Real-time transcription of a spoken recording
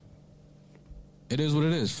It is what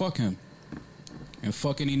it is. Fuck him. And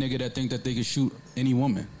fuck any nigga that think that they can shoot any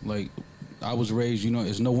woman. Like, I was raised,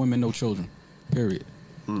 there's no women, no children. Period.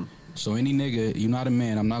 So any nigga, you're not a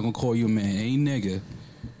man, I'm not gonna call you a man. Any nigga,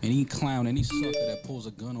 any clown, any sucker that pulls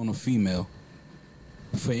a gun on a female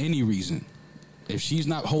for any reason, if she's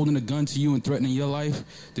not holding a gun to you and threatening your life,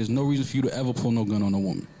 there's no reason for you to ever pull no gun on a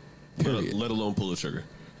woman. Period. Let alone pull a trigger.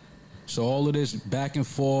 So all of this back and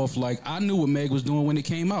forth, like, I knew what Meg was doing when it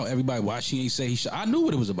came out. Everybody, why she ain't say he shot? I knew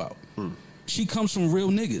what it was about. She comes from real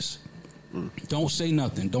niggas. Don't say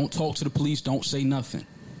nothing. Don't talk to the police. Don't say nothing.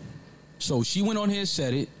 So she went on here and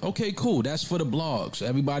said it. Okay, cool. That's for the blogs.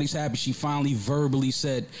 Everybody's happy. She finally verbally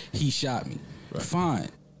said he shot me. Right. Fine.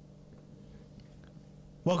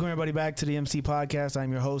 Welcome everybody back to the MC Podcast.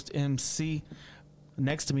 I'm your host, MC.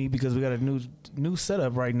 Next to me, because we got a new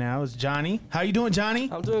setup right now, is Johnny. How you doing, Johnny?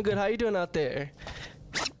 I'm doing good. How you doing out there?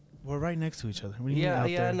 We're right next to each other. What do you mean Yeah, out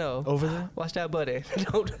there? I know. Over there? Watch that buddy.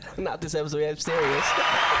 Not this episode. I'm serious.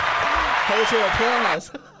 Hold your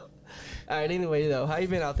applause. All right. Anyway, though, how you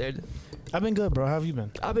been out there? I've been good, bro. How have you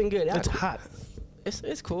been? I've been good. It's hot.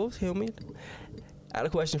 It's cool. It's humid. I had a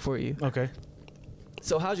question for you. Okay.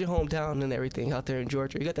 So, how's your hometown and everything out there in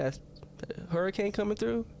Georgia? You got that hurricane coming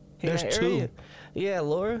through? There's two. Yeah,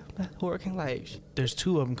 Laura. Hurricane like. There's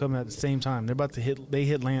two of them coming at the same time. They're about to hit. They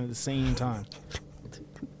hit land at the same time.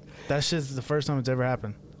 That's just the first time it's ever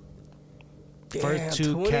happened. Damn, First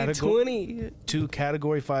two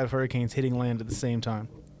Category 5 hurricanes hitting land at the same time.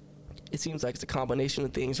 It seems like it's a combination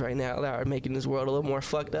of things right now that are making this world a little more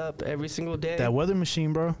fucked up every single day. That weather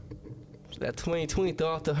machine, bro. That 2020 throw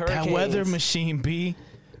off the hurricanes. That weather machine, B.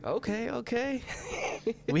 Okay.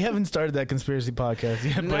 We haven't started that conspiracy podcast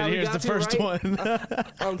yet, but here's the first one.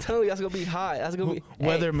 I'm telling you, that's gonna be hot. That's gonna be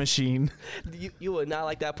weather machine. You would not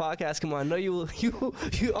like that podcast. Come on, no, you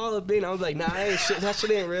all up in. I was like, nah, that ain't shit. That shit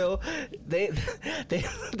ain't real. They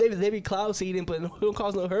be cloud seeding, but it don't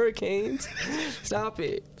cause no hurricanes. Stop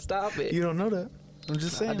it. You don't know that. I'm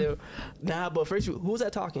just saying. I do. Nah, but first, who was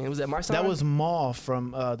that talking? Was that Marcel? That was Maul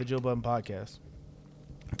from the Joe Budden podcast.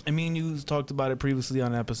 I mean, you talked about it previously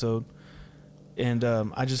on an episode, and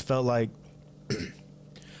I just felt like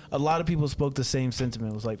a lot of people spoke the same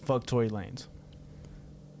sentiment. It was like, fuck Tory Lanez.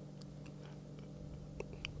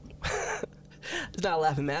 It's not a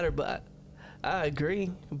laughing matter, but I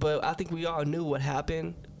agree. But I think we all knew what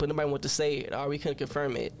happened, but nobody wanted to say it, or we couldn't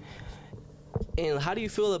confirm it. And how do you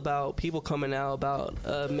feel about people coming out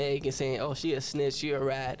about Meg and saying, oh, she a snitch, she a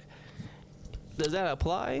rat? Does that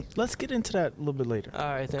apply? Let's get into that a little bit later. All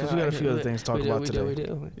right, then. Because we got a few other things to talk about today. We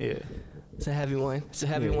do. Yeah. It's a heavy one.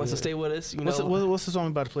 So stay with us. What's the song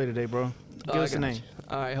we about to play today, bro? Give us the name.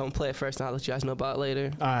 All right, I'm going to play it first, and I'll let you guys know about it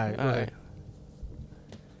later. All right, go ahead.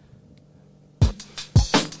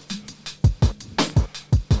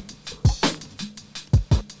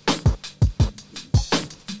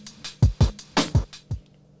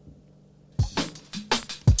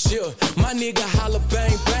 My nigga holla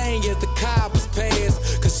bang bang as the coppers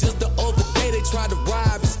pass. Cause just the other day they tried to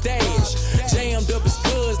rob his stash. Jammed up his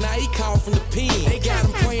cuz, now he called from the pen. They got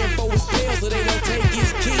him praying for his bail so they won't take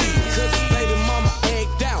his keys. Cause his baby mama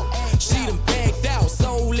act out. She done backed out.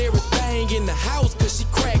 Sold everything in the house cause she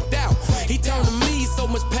cracked out. He turned to me, so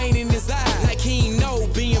much pain in his eyes. Like he ain't know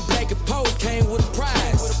being black and poor came with a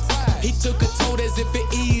prize. He took a tote as if it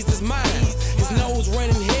eased his mind. His nose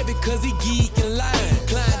running heavy cause he geek and lying.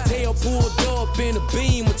 Clientele pulled up in a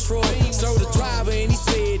Beamer truck. Served the driver and he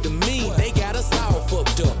said to me, they got us all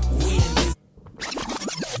fucked up.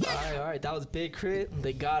 All right, that was Big Crit.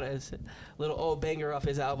 They got us. Little old banger off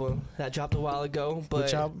his album that dropped a while ago. But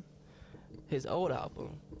which album? His old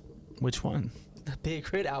album. Which one? The Big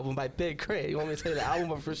Crit album by Big Crit. You want me to tell you the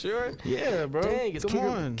album for sure? Yeah, bro. Dang, it's Come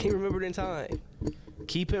on. King Remembered in Time.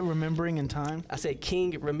 Keep it remembering in time. I said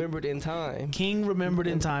King Remembered in Time. King Remembered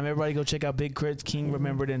in Time. Everybody go check out Big Crit's King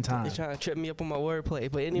Remembered in Time. They're trying to trip me up on my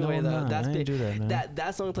wordplay. But anyway, no, that's I didn't do that, man.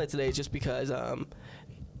 That song played today just because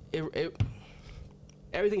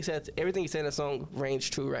everything he said in the song rings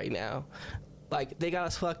true right now. Like, they got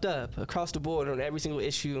us fucked up across the board on every single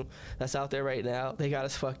issue that's out there right now. They got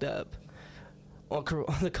us fucked up. On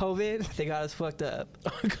the COVID, they got us fucked up.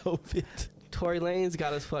 On COVID. Tory Lanez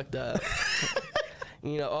got us fucked up.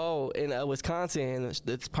 In Wisconsin,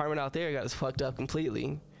 the department out there got us fucked up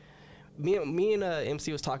completely. Me and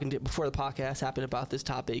MC was talking before the podcast happened about this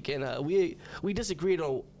topic, and we disagreed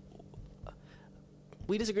on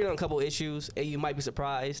a couple issues, and you might be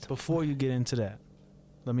surprised. Before you get into that,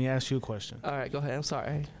 let me ask you a question. All right, go ahead. I'm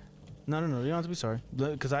sorry. No, you don't have to be sorry.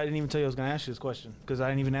 Because I didn't even tell you I was going to ask you this question. Because I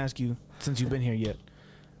didn't even ask you since you've been here yet.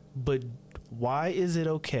 But why is it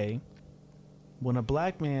okay when a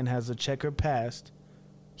black man has a checkered past,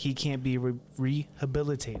 he can't be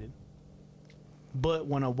rehabilitated. But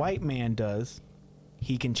when a white man does,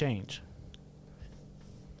 he can change.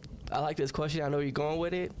 I like this question. I know you're going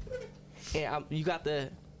with it. And you got the...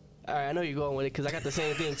 All right, I know you're going with it because I got the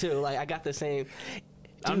same thing too. Like, I got the same...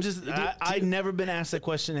 I've never been asked that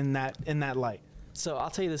question in that light. So I'll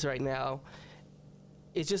tell you this right now.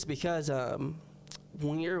 It's just because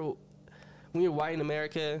when you're white in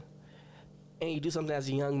America and you do something as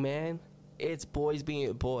a young man, it's boys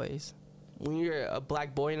being boys. When you're a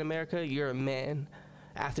black boy in America, you're a man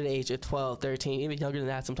after the age of 12, 13, even younger than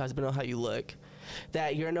that sometimes, depending on how you look.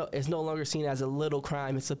 That it's no longer seen as a little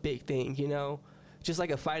crime. It's a big thing, you know? Just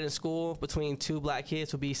like a fight in school between two black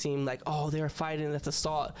kids would be seen like, oh, they're fighting, that's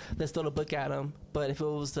assault, let's throw the book at them. But if it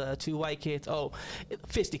was two white kids, oh,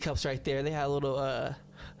 fisticuffs right there. They had a little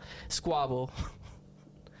squabble.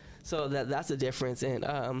 So that's the difference.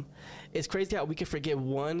 And it's crazy how we can forget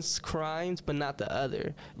one's crimes but not the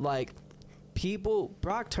other. Like,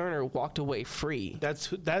 Brock Turner walked away free. That's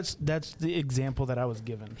the example that I was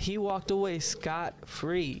given. He walked away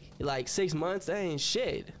scot-free. Like, 6 months, that ain't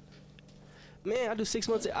shit. Man, I do 6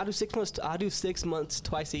 months. I do 6 months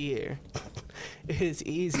twice a year. It's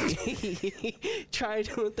easy. Try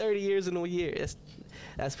doing 30 years in a year.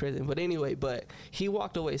 That's prison. But anyway, he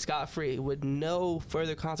walked away scot-free with no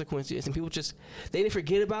further consequences, and people they didn't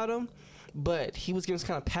forget about him. But he was getting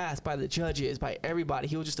kind of passed by the judges, by everybody.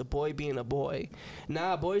 He was just a boy being a boy.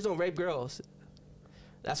 Nah, boys don't rape girls.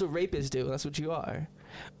 That's what rapists do. That's what you are.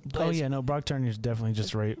 But Brock Turner is definitely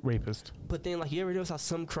just a rapist. But then, like, you ever notice how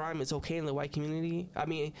some crime is okay in the white community? I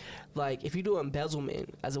mean, like, if you do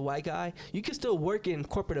embezzlement as a white guy, you can still work in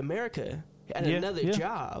corporate America at another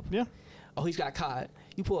job. Yeah. Oh, he's got caught.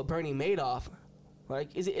 You pull a Bernie Madoff.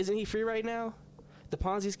 Like, isn't he free right now? The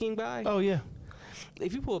Ponzi scheme guy? Oh, yeah.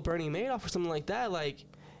 If you pull a Bernie Madoff or something like that, like,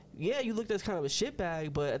 yeah, you look at kind of a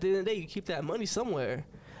shitbag, but at the end of the day, you keep that money somewhere.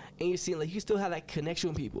 And you see, like, you still have that connection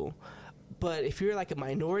with people. But if you're like a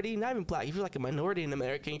minority, not even black, if you're like a minority in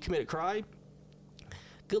America and you commit a crime,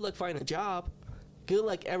 good luck finding a job. Good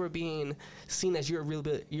luck ever being seen as you're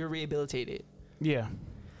rehabilitated. Yeah.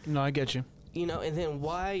 No, I get you. You know, and then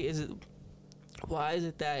why is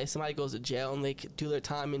it that if somebody goes to jail and they do their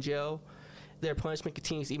time in jail, their punishment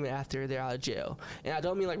continues even after they're out of jail? And I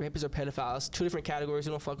don't mean like rapists or pedophiles. Two different categories.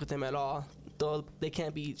 We don't fuck with them at all. Though they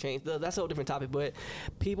can't be changed. That's a whole different topic. But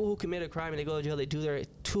people who commit a crime and they go to jail, they do their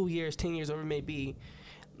 2 years, 10 years, whatever it may be,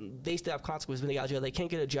 they still have consequences when they get out of jail. They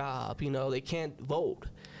can't get a job. You know, they can't vote.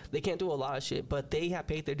 They can't do a lot of shit. But they have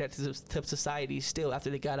paid their debt to society still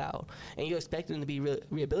after they got out. And you expect them to be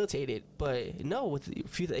rehabilitated. But no,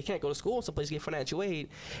 they can't go to school someplace to get financial aid.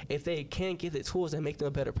 If they can't get the tools that make them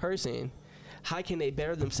a better person, how can they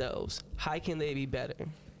better themselves? How can they be better?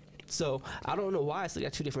 So I don't know why I still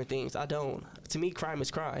got two different things. I don't. To me, crime is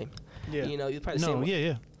crime. Yeah. You know, you probably say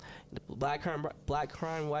yeah. Black crime, white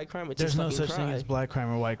crime. It's There's just no such crime. thing as black crime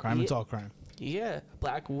or white crime. Yeah. It's all crime. Yeah,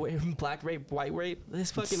 black rape, white rape.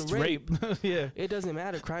 It's fucking It's rape. Yeah. It doesn't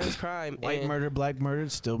matter. Crime is crime. White murder, black murder,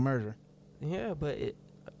 it's still murder. Yeah, but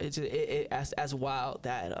it's as wild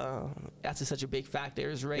that that's such a big factor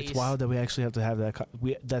is race. It's wild that we actually have to have that.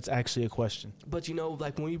 That's actually a question. But you know,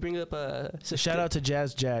 like when you bring up shout out to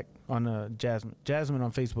Jazz Jack on Jasmine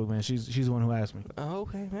on Facebook, man. She's the one who asked me. Oh,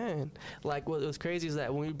 okay, man. Like what was crazy is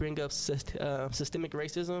that when we bring up systemic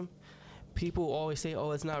racism, people always say,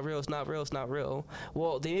 "Oh, it's not real. It's not real. It's not real."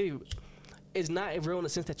 Well, it's not real in the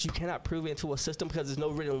sense that you cannot prove it into a system because there's no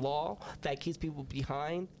written law that keeps people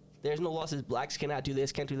behind. There's no law that says blacks cannot do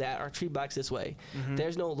this, can't do that, or treat blacks this way. Mm-hmm.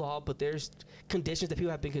 There's no law, but there's conditions that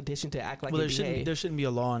people have been conditioned to act like there shouldn't be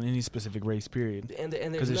a law on any specific race, period.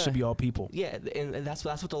 Because it should be all people. Yeah, and that's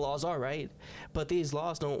what the laws are, right? But these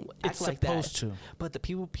laws don't act like that. It's supposed to. But the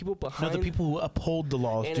people behind... No, the people who uphold the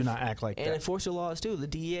laws do not act like that. And enforce the laws, too. The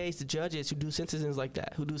DAs, the judges who do sentences like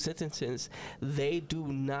that, they do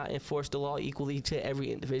not enforce the law equally to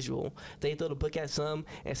every individual. They throw the book at some,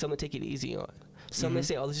 and some take it easy on. Some may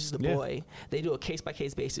say, "Oh, this is the boy." They do a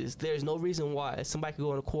case-by-case basis. There's no reason why somebody could go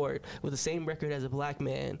into court with the same record as a black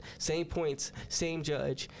man, same points, same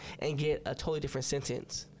judge, and get a totally different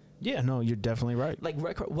sentence. Yeah, no, you're definitely right. Like,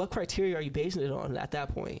 what criteria are you basing it on at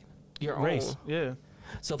that point? Your race, own. yeah.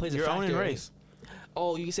 So it plays your a factor. Own race.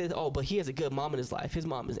 Oh, you can say, "Oh, but he has a good mom in his life. His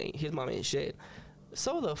mom ain't shit."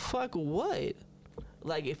 So the fuck what?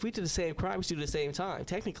 Like, if we do the same crime, we should do the same time.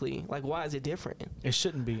 Technically, like, why is it different? It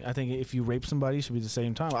shouldn't be. I think if you rape somebody, it should be the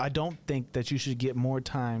same time. I don't think that you should get more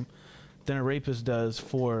time than a rapist does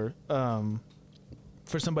for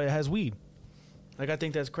somebody that has weed. Like, I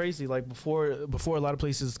think that's crazy. Like, before a lot of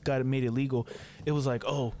places got it made illegal, it was like,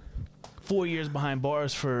 oh, 4 years behind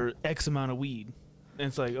bars for X amount of weed. And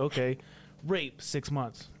it's like, okay, rape, 6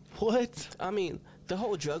 months. What? I mean, the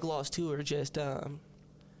whole drug laws too are just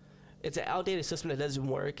it's an outdated system that doesn't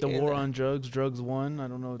work. The war on drugs, drugs won. I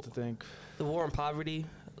don't know what to think. The war on poverty,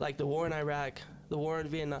 like the war in Iraq, the war in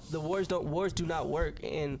Vietnam. The wars do not work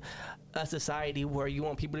in a society where you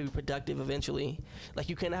want people to be productive eventually. Like,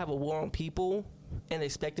 you can't have a war on people and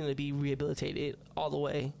expect them to be rehabilitated all the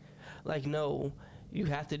way. Like, no, you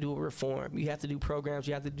have to do a reform. You have to do programs.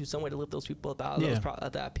 You have to do some way to lift those people up out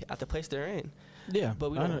of at the place they're in. Yeah, But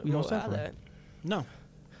we don't have that. No.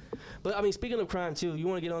 But I mean, speaking of crime too, you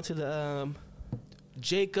want to get onto the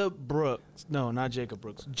Jacob Brooks. No, not Jacob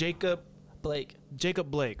Brooks. Blake. Jacob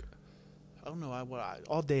Blake. I don't know.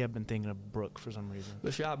 All day I've been thinking of Brooke for some reason.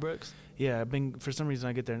 Rashad Brooks. Yeah, for some reason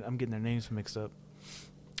I'm getting their names mixed up.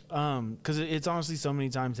 Because it's honestly so many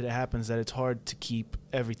times that it happens that it's hard to keep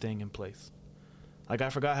everything in place. Like, I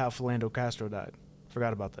forgot how Philando Castro died.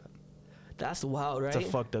 Forgot about that. That's wild, right? It's a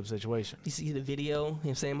fucked up situation. You see the video,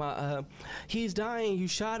 him saying, he's dying, you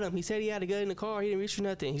shot him. He said he had a gun in the car, he didn't reach for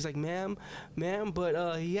nothing. He's like, ma'am,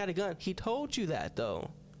 but he had a gun. He told you that, though.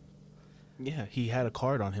 Yeah, he had a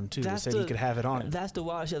card on him, too, that said he could have it on him. That's the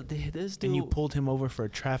wild shit. This dude, and you pulled him over for a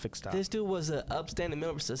traffic stop. This dude was an upstanding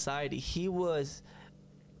member of society. He was,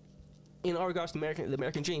 in all regards to the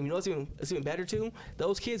American dream. You know what's even better, too?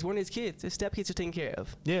 Those kids weren't his kids. His stepkids are taken care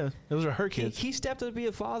of. Yeah, those are her kids. He stepped up to be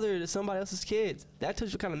a father to somebody else's kids. That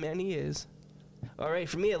tells you what kind of man he is. All right,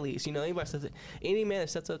 for me at least. You know, any man that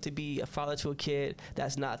steps up to be a father to a kid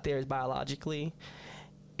that's not theirs biologically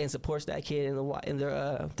and supports that kid and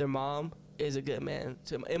their mom is a good man.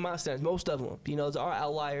 In my sense, most of them. You know, there are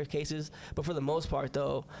outlier cases, but for the most part,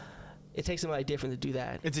 though, it takes somebody different to do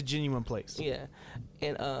that. It's a genuine place. Yeah,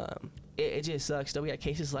 and it just sucks that we got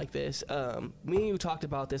cases like this. Me and you talked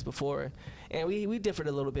about this before, and we differed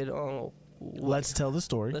a little bit on. Let's tell the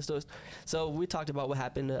story. Let's do it. So we talked about what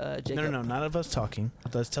happened to Jacob. No, not of us talking.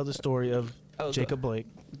 Let's tell the story of Jacob Blake.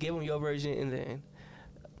 Give him your version, and then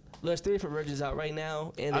there's 3 different versions out right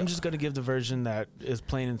now. And I'm just going to give the version that is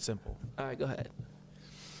plain and simple. All right, go ahead.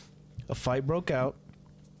 A fight broke out.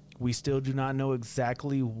 We still do not know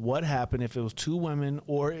exactly what happened, if it was 2 women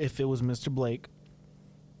or if it was Mr. Blake.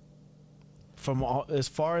 As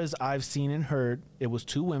far as I've seen and heard, it was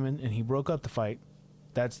 2 women, and he broke up the fight.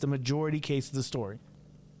 That's the majority case of the story.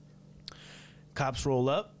 Cops roll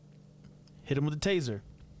up, hit him with a taser.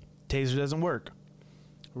 Taser doesn't work.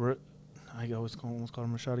 I almost call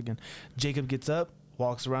him Rashad again. Jacob gets up,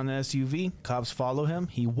 walks around the SUV. Cops follow him.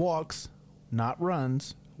 He walks, not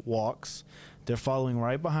runs, walks. They're following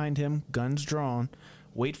right behind him, guns drawn.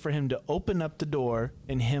 Wait for him to open up the door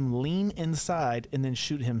and him lean inside and then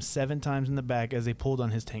shoot him 7 times in the back as they pulled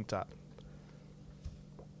on his tank top.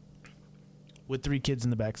 With 3 kids in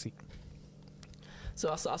the backseat.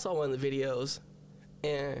 So I saw one of the videos,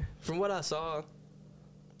 and from what I saw,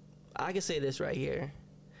 I can say this right here.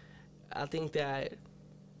 I think that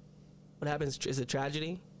what happens is a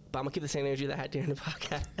tragedy, but I'm going to keep the same energy that I had during the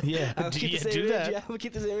podcast. Yeah, I'm going to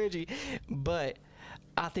keep the same energy. But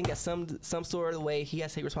I think at some sort of way, he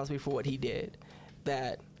has to take responsibility for what he did.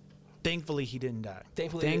 That thankfully he didn't die.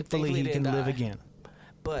 Thankfully he can live again.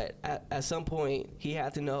 But at some point, he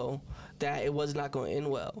had to know that it was not going to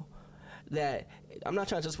end well. That I'm not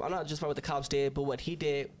just about what the cops did, but what he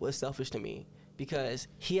did was selfish to me, because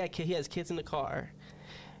he has kids in the car,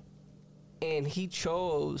 and he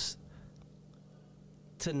chose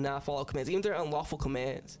to not follow commands, even if they're unlawful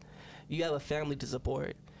commands. You have a family to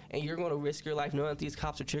support, and you're going to risk your life knowing that these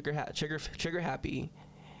cops are trigger happy,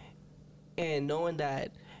 and knowing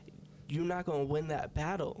that you're not going to win that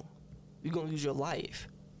battle. You're going to lose your life.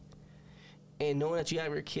 And knowing that you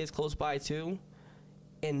have your kids close by too,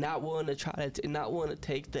 and not willing to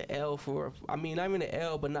take the L for, I mean, not even the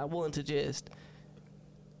L, but not willing to just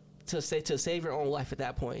to save your own life at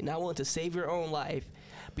that point. Not willing to save your own life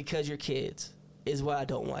because your kids is what I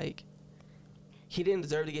don't like. He didn't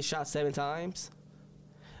deserve to get shot 7 times,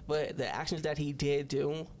 but the actions that he did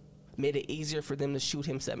do made it easier for them to shoot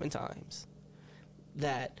him 7 times.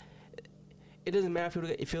 That it doesn't matter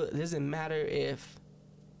it doesn't matter if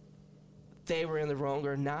they were in the wrong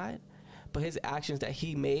or not, but his actions that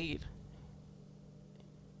he made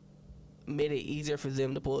it easier for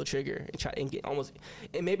them to pull the trigger and try and get almost,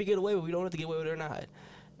 and maybe get away with it. We don't have to get away with it or not,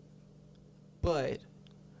 but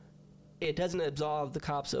it doesn't absolve the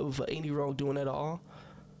cops of any wrongdoing at all.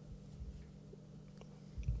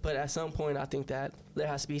 But at some point, I think that there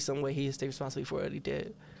has to be some way he has to take responsibility for what he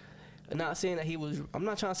did. I'm not saying that he was. I'm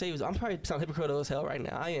not trying to say he was. I'm probably sounding hypocritical as hell right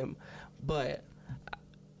now. I am, but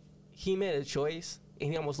he made a choice,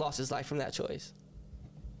 and he almost lost his life from that choice.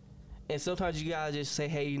 And sometimes you gotta just say,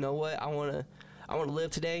 hey, you know what? I wanna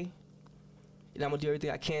live today, and I'm gonna do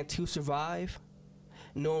everything I can to survive.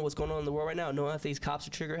 Knowing what's going on in the world right now, knowing that these cops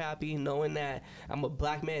are trigger happy, knowing that I'm a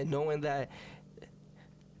black man, knowing that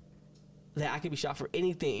I could be shot for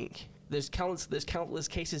anything. There's countless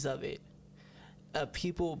cases of it, of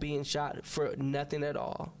people being shot for nothing at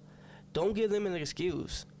all. Don't give them an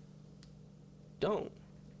excuse. Don't.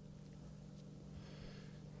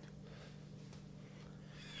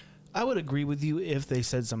 I would agree with you if they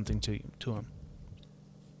said something to him.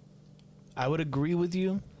 I would agree with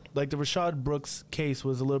you. Like the Rayshard Brooks case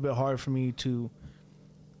was a little bit hard for me to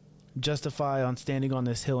justify on standing on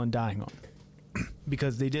this hill and dying on,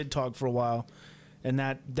 because they did talk for a while, and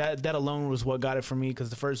that alone was what got it for me. Because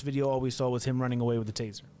the first video all we saw was him running away with the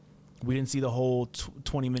taser. We didn't see the whole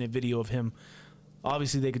 20-minute video of him.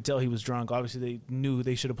 Obviously, they could tell he was drunk. Obviously, they knew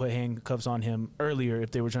they should have put handcuffs on him earlier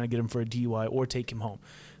if they were trying to get him for a DUI or take him home.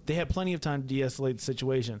 They had plenty of time to de-escalate the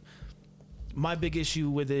situation. My big issue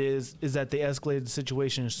with it is that they escalated the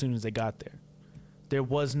situation as soon as they got there. There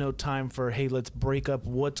was no time for, hey, let's break up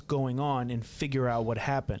what's going on and figure out what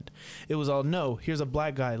happened. It was all, no, here's a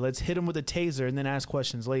black guy. Let's hit him with a taser and then ask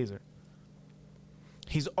questions later.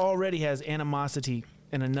 He's already has animosity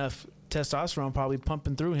and enough testosterone probably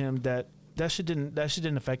pumping through him that shit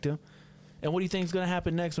didn't affect him. And what do you think is going to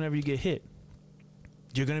happen next whenever you get hit?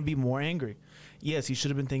 You're going to be more angry. Yes, he should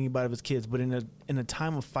have been thinking about his kids, but in a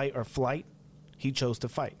time of fight or flight, he chose to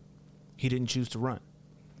fight. He didn't choose to run.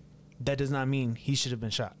 That does not mean he should have been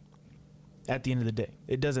shot. At the end of the day,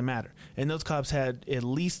 it doesn't matter. And those cops had at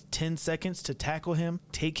least 10 seconds to tackle him,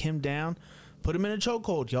 take him down, put him in a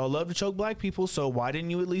chokehold. Y'all love to choke black people, so why didn't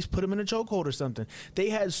you at least put him in a chokehold or something? They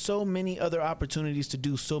had so many other opportunities to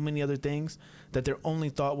do so many other things that their only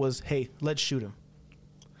thought was, hey, let's shoot him.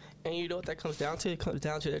 And you know what that comes down to? It comes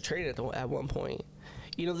down to their training at one point.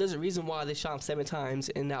 You know, there's a reason why they shot him 7 times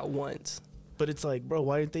and not once. But it's like, bro,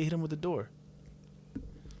 why didn't they hit him with the door?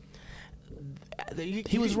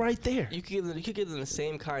 He was right there. You could give them the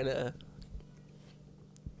same kind of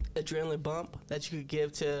adrenaline bump that you could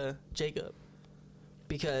give to Jacob,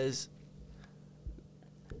 because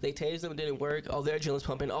they tased him, it didn't work. Oh, their adrenaline's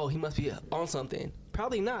pumping. Oh, he must be on something.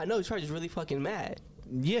 Probably not. No, he's probably just really fucking mad.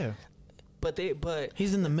 Yeah. But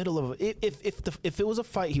he's in the middle of if it was a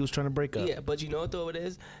fight, he was trying to break up. Yeah, but you know what though it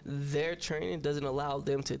is? Their training doesn't allow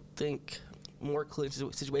them to think more clearly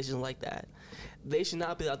in situations like that. They should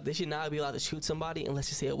not be allowed to shoot somebody unless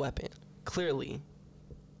you see a weapon clearly.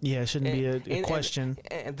 Yeah, it shouldn't be a question.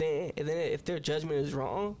 And then if their judgment is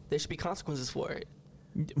wrong, there should be consequences for it.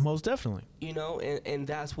 Most definitely. You know, and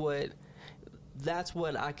that's what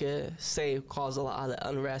I could say caused a lot of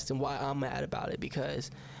unrest and why I'm mad about it, because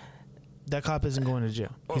that cop isn't going to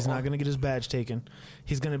jail. He's not going to get his badge taken.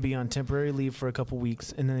 He's going to be on temporary leave for a couple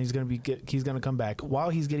weeks, and then he's going to come back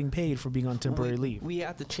while he's getting paid for being on temporary leave. We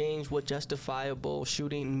have to change what justifiable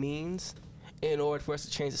shooting means in order for us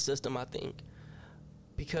to change the system, I think,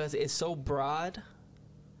 because it's so broad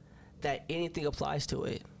that anything applies to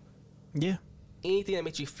it. Yeah. Anything that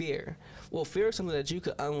makes you fear. Well, fear is something that you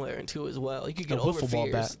could unlearn too as well. You could get over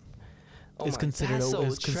fears. Bat is considered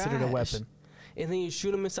a weapon. And then you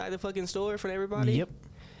shoot them inside the fucking store in front of everybody? Yep.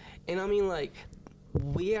 And I mean, like,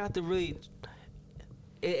 we have to really...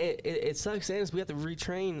 It sucks saying this, we have to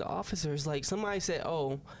retrain the officers. Like, somebody said,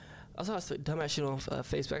 I saw some dumbass shit on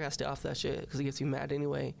Facebook. I gotta stay off that shit because it gets me mad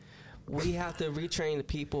anyway. We have to retrain the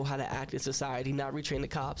people how to act in society, not retrain the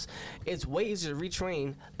cops. It's way easier to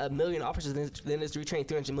retrain 1 million officers than it is to retrain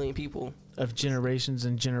 300 million people. Of generations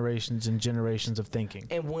and generations and generations of thinking.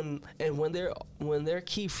 And when their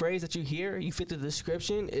key phrase that you hear, you fit the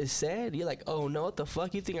description, is said, you're like, oh no, what the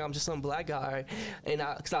fuck? You think I'm just some black guy, and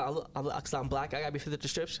because I'm black, I gotta be fit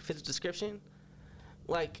the description?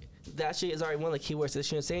 Like, that shit is already one of the keywords they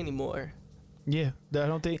shouldn't say anymore. Yeah, I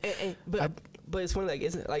don't think. But it's funny,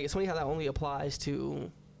 it's funny how that only applies to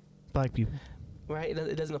black people, right?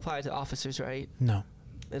 It doesn't apply to officers, right? No,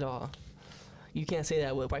 at all. You can't say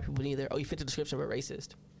that with white people either. Oh, you fit the description of a racist,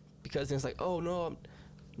 because then it's like, oh no,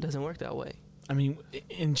 it doesn't work that way. I mean,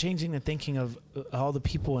 in changing the thinking of all the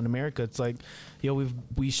people in America, it's like,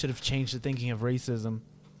 we should have changed the thinking of racism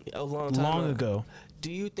a long ago. Do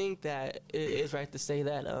you think that it is right to say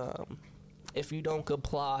that if you don't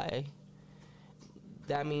comply,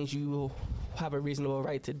 that means you have a reasonable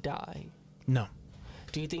right to die? No.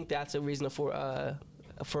 Do you think that's a reason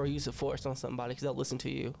for use of force on somebody because they'll listen to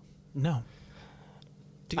you? No.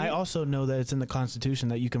 I also know that it's in the Constitution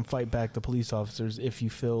that you can fight back the police officers if you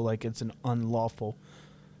feel like it's an unlawful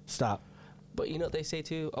stop. But you know what they say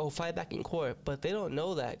too? Oh, fight back in court. But they don't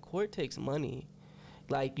know that court takes money.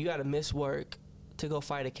 Like, you got to miss work to go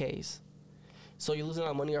fight a case. So you're losing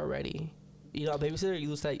out money already. You know, a babysitter, you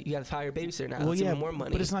lose that. You got to hire a babysitter now. Well, That's yeah, even more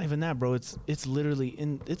money. but it's not even that, bro. It's literally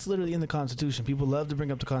in the Constitution. People love to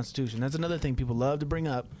bring up the Constitution. That's another thing people love to bring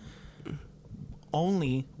up,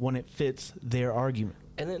 only when it fits their argument.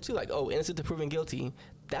 And then too, like, oh, innocent to proven guilty.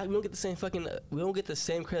 That we don't get the same we don't get the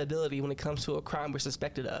same credibility when it comes to a crime we're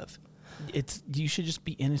suspected of. You should just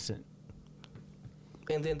be innocent.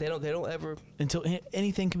 And then they don't ever. Until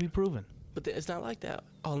anything can be proven. But it's not like that.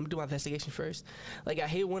 Oh, let me do my investigation first. Like, I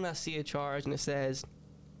hate when I see a charge and it says,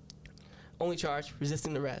 only charge,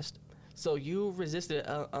 resisting arrest. So you resisted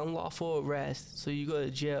an unlawful arrest, so you go to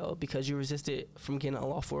jail because you resisted from getting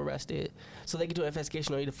unlawful arrested. So they can do an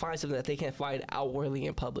investigation on you to find something that they can't find outwardly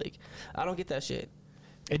in public. I don't get that shit.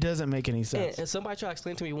 It doesn't make any sense. And somebody tried to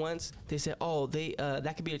explain to me once. They said, "Oh,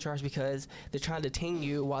 that could be a charge because they're trying to detain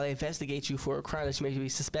you while they investigate you for a crime that you may be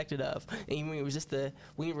suspected of. And when you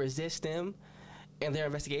resist them and their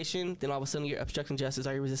investigation, then all of a sudden you're obstructing justice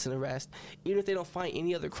or you're resisting arrest. Even if they don't find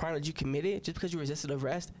any other crime that you committed, just because you resisted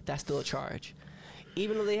arrest, that's still a charge."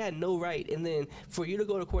 Even though they had no right, and then for you to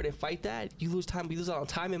go to court and fight that, you lose time. You lose out on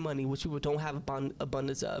time and money, which you don't have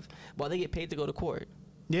abundance of, while they get paid to go to court.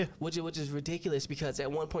 Yeah, which is ridiculous because at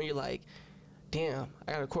one point you're like, damn,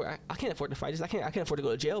 I gotta court. I can't afford to fight this. I can't afford to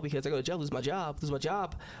go to jail because I go to jail, lose my job,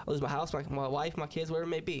 I lose my house, my wife, my kids, whatever it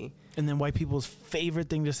may be. And then white people's favorite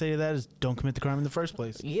thing to say to that is, "Don't commit the crime in the first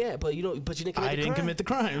place." Yeah, but you didn't commit the crime. I didn't commit the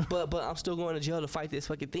crime. But I'm still going to jail to fight this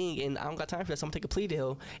fucking thing, and I don't got time for that. So I'm gonna take a plea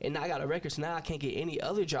deal, and now I got a record, so now I can't get any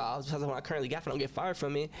other jobs because of what I currently got. If I don't get fired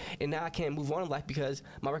from it, and now I can't move on in life because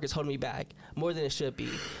my record's holding me back more than it should be.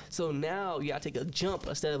 So now you gotta take a jump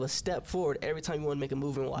instead of a step forward every time you want to make a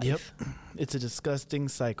move in life. Yep, it's a disgusting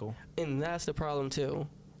cycle. And that's the problem too.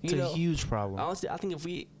 It's a huge problem. Honestly, I think if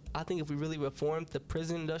we really reformed the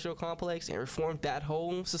prison industrial complex and reformed that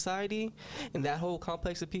whole society and that whole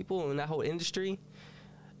complex of people and that whole industry,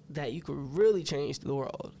 that you could really change the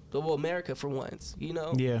world, America for once. You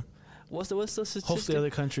know? Yeah. What's the statistic? Hopefully other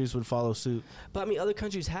countries would follow suit. But I mean, other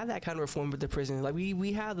countries have that kind of reform with the prison. Like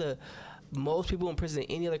we have the most people in prison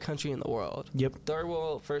than any other country in the world. Yep. Third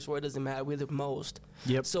world, first world, doesn't matter. We're the most.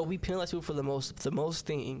 Yep. So we penalize people for the most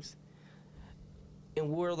things. And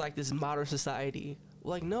we're like this modern society.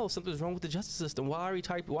 Like, no, something's wrong with the justice system. Why are we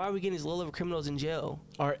getting these low-level criminals in jail?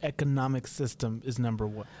 Our economic system is number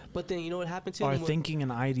one. But then you know what happened to our thinking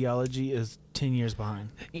and ideology is 10 years behind.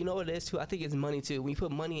 You know what it is too? I think it's money too. When you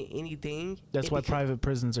put money in anything, that's why private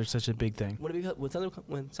prisons are such a big thing.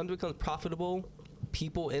 When something becomes profitable,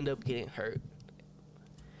 people end up getting hurt,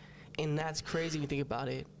 and that's crazy when you think about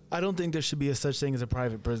it. I don't think there should be a such thing as a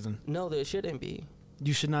private prison. No, there shouldn't be.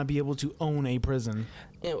 You should not be able to own a prison.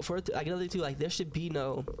 And for like another thing too, like there should be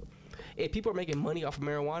no. If people are making money off of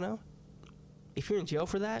marijuana, if you're in jail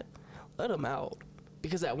for that, let them out.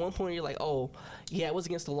 Because at one point you're like, oh, yeah, it was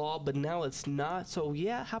against the law, but now it's not. So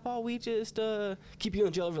yeah, how about we just keep you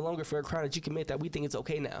in jail even longer for a crime that you commit that we think it's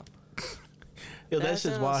okay now? Yo, that's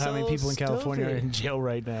just wild how many people in California are in jail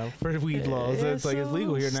right now for weed laws. It's like, it's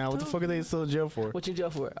legal here now. What the fuck are they still in jail for? What you in jail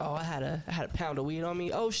for? Oh, I had a pound of weed on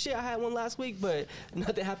me. Oh shit, I had one last week, but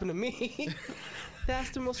nothing happened to me.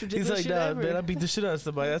 That's the most ridiculous shit ever. He's like, nah, man, I beat the shit out of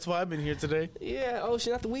somebody. That's why I've been here today. Yeah. Oh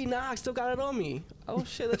shit, not the weed. Nah, I still got it on me. Oh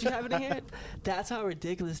shit, let you have it in here. That's how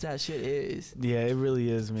ridiculous that shit is. Yeah, it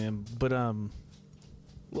really is, man. But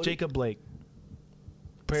Jacob Blake,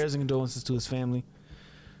 prayers and condolences to his family.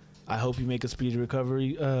 I hope you make a speedy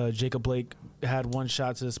recovery. Jacob Blake had one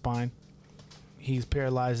shot to the spine. He's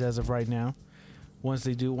paralyzed as of right now. Once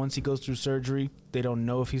he goes through surgery, they don't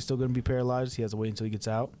know if he's still going to be paralyzed. He has to wait until he gets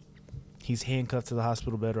out. He's handcuffed to the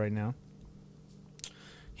hospital bed right now.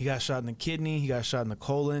 He got shot in the kidney. He got shot in the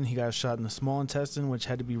colon. He got shot in the small intestine, which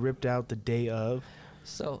had to be ripped out the day of.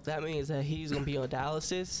 So that means that he's going to be on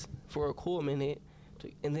dialysis for a cool minute.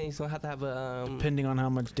 And then he's going to have a... depending on how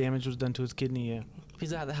much damage was done to his kidney, yeah.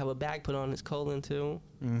 He's going to have a bag put on his colon, too.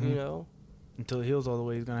 Mm-hmm. You know? Until it heals all the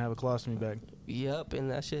way, he's going to have a colostomy bag. Yep, and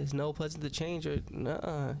that shit is no pleasant to change.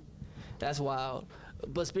 Nuh-uh. That's wild.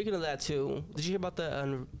 But speaking of that, too, did you hear about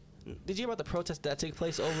the protest that took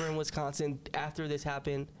place over in Wisconsin after this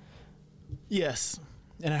happened? Yes.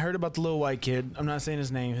 And I heard about the little white kid. I'm not saying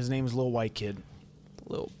his name. His name is Little White Kid.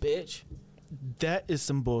 Little bitch. That is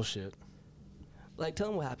some bullshit. Like, tell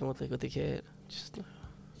him what happened with the kid.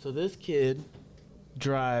 So this kid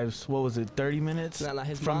drives, 30 minutes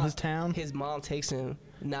from his town? His mom takes him,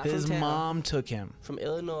 his mom took him. From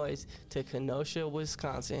Illinois to Kenosha,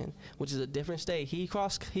 Wisconsin, which is a different state. He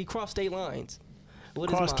crossed state lines.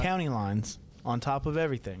 Crossed county lines on top of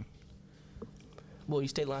everything. Well, you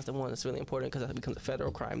state lines the one that's really important because that becomes a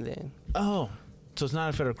federal crime then. Oh, so it's not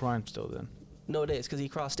a federal crime still then? No, it is because he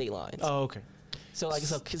crossed state lines. Oh, okay. So like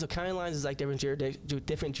so county lines is like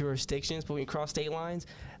different jurisdictions, but when you cross state lines,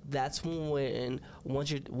 that's when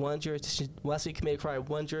one jurisdiction, once you commit a crime,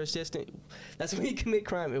 one jurisdiction, that's when you commit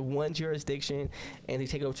crime in one jurisdiction, and they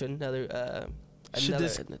take it over to another. Should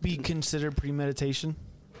this be considered premeditation?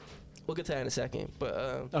 We'll get to that in a second, but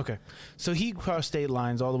okay. So he crossed state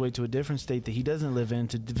lines all the way to a different state that he doesn't live in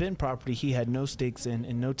to defend property he had no stakes in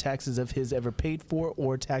and no taxes of his ever paid for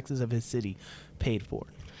or taxes of his city paid for.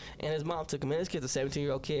 And his mom took him in. This kid's a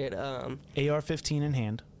 17-year-old kid. AR-15 in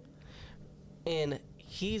hand. And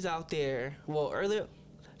he's out there. Well, earlier,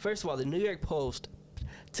 first of all, the New York Post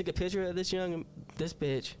took a picture of this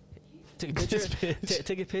bitch. Took a picture.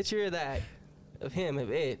 Took a picture of that, of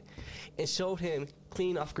it, and showed him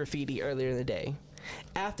clean off graffiti earlier in the day,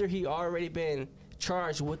 after he already been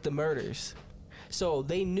charged with the murders. So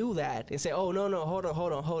they knew that and say, "Oh no, hold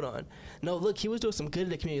on. No, look, he was doing some good in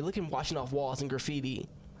the community. Look at him washing off walls and graffiti."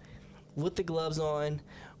 With the gloves on,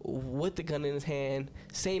 with the gun in his hand,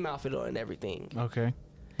 same outfit on and everything. Okay.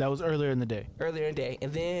 That was earlier in the day.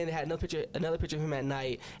 And then they had another picture of him at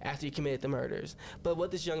night after he committed the murders. But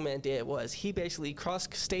what this young man did was he basically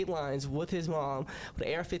crossed state lines with his mom with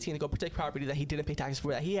an AR-15 to go protect property that he didn't pay taxes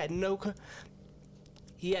for. That he had no,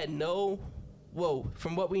 well,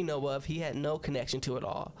 from what we know of, he had no connection to it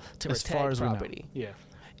all to as protect far as property. We know. Yeah.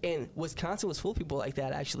 And Wisconsin was full of people like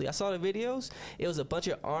that, actually. I saw the videos. It was a bunch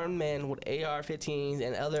of armed men with AR-15s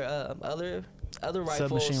and other rifles.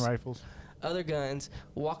 Submachine rifles. Other guns,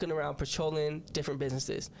 walking around patrolling different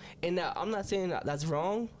businesses. And now, I'm not saying that's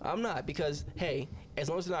wrong. I'm not, because, hey, as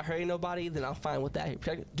long as they're not hurting nobody, then I'm fine with that.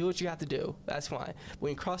 Do what you have to do. That's fine.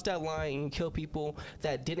 When you cross that line and you kill people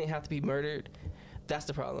that didn't have to be murdered, that's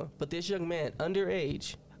the problem. But this young man,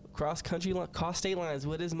 underage, cross state lines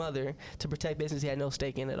with his mother to protect business he had no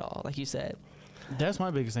stake in at all, like you said. That's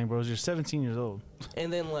my biggest thing, bro. Is you're 17 years old.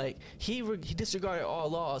 And then, like, he disregarded all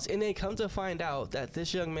laws, and then come to find out that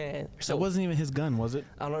this young man. So it wasn't even his gun, was it?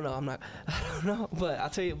 I don't know. I don't know. But I'll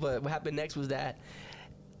tell you. But what happened next was that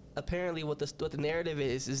apparently what the narrative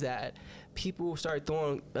is that people started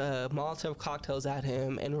throwing Molotov cocktails at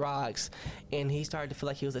him and rocks, and he started to feel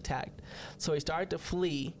like he was attacked. So he started to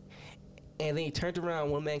flee. And then he turned around,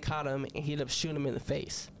 one man caught him, and he ended up shooting him in the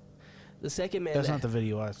face. The second man... That's not the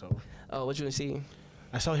video I saw. Oh, what you want to see?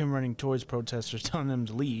 I saw him running towards protesters, telling them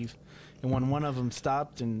to leave. And when one of them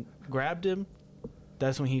stopped and grabbed him,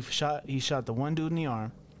 that's when he shot the one dude in the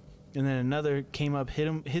arm. And then another came up, hit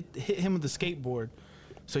him with the skateboard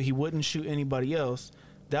so he wouldn't shoot anybody else.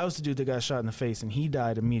 That was the dude that got shot in the face, and he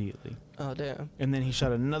died immediately. Oh, damn. And then he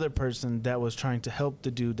shot another person that was trying to help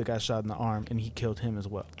the dude that got shot in the arm, and he killed him as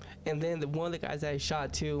well. And then one of the guys that he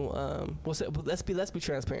shot too, let's be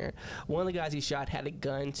transparent. One of the guys he shot had a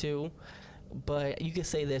gun too, but you could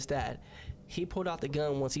say this, that he pulled out the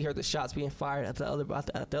gun once he heard the shots being fired at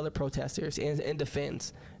the other protesters in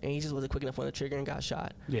defense, and he just wasn't quick enough on the trigger and got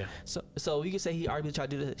shot. Yeah. So you could say he arguably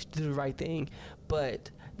tried to do the right thing,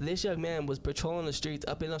 but this young man was patrolling the streets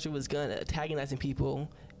up and down the street with his gun, antagonizing people,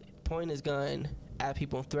 pointing his gun at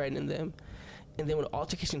people and threatening them. And then when the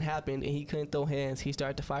altercation happened and he couldn't throw hands, he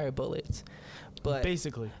started to fire bullets. But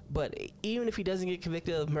even if he doesn't get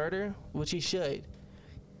convicted of murder, which he should,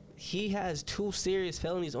 he has 2 serious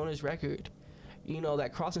felonies on his record. You know,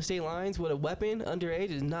 that crossing state lines with a weapon underage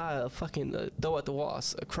is not a fucking throw at the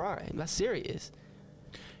walls, a crime. That's serious.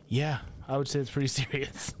 Yeah, I would say it's pretty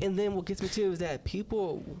serious. And then what gets me too is that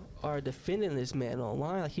people are defending this man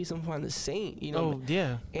online like he's some kind of saint, you know. Oh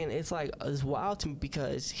yeah. And it's like, it's wild to me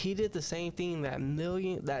because he did the same thing that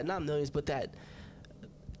many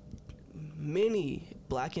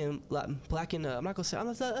black and I'm not gonna say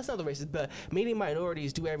that's not the racist, but many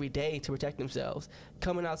minorities do every day to protect themselves,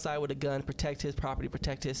 coming outside with a gun, protect his property,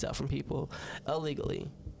 protect himself from people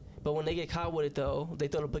illegally. But when they get caught with it, though, they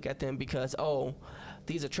throw the book at them because, oh,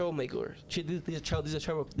 these are troublemakers. These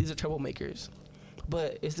are troublemakers.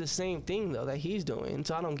 But it's the same thing, though, that he's doing.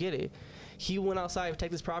 So I don't get it. He went outside to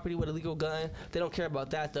protect his property with a legal gun. They don't care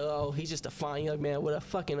about that, though. Oh, he's just a fine young man with a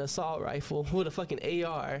fucking assault rifle, with a fucking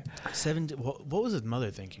AR. What was his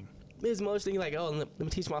mother thinking? His mother's thinking, like, oh, let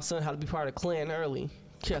me teach my son how to be part of the Klan early.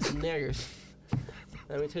 Kill some niggers.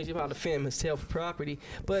 Let me teach him how to defend himself for property.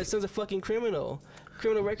 But his son's a fucking criminal.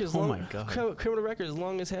 Criminal record is long. Oh my God. Criminal record is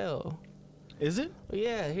long as hell. Is it?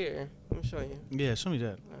 Yeah, here. Let me show you. Yeah, show me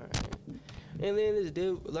that. All right. And then this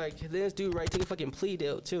dude, right, take a fucking plea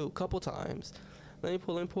deal too, a couple times. Let me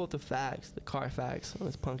pull up the facts, the car facts on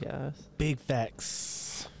this punk ass. Big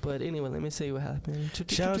facts. But anyway, let me see what happened.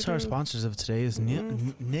 Shout out to our sponsors of today is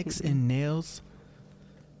Nicks and Nails.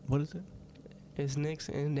 What is it? It's Nicks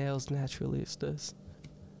and Nails Naturalistas.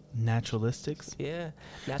 Naturalistics. Yeah.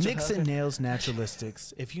 Natural Nixon health. Nails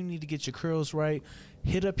Naturalistics. If you need to get your curls right,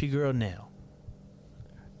 hit up your girl Nail.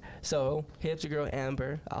 So hit up your girl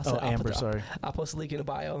Amber. Amber, sorry. I'll post a link in the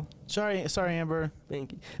bio. Sorry, Amber.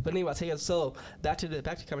 Thank you. But anyway, I'll take it. So back to the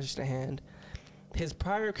conversation at hand. His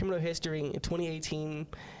prior criminal history in 2018,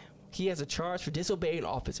 he has a charge for disobeying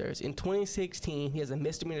officers. In 2016, he has a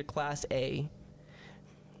misdemeanor Class A.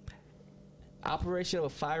 Operation of a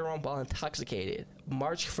firearm while intoxicated.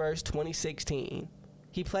 March 1st, 2016.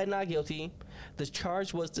 He pled not guilty. The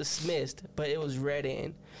charge was dismissed, but it was read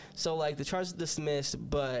in. So, like, the charge was dismissed,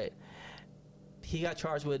 but he got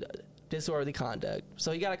charged with disorderly conduct.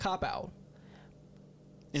 So he got a cop out.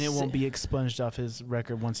 And it won't be expunged off his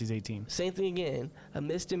record once he's 18. Same thing again. A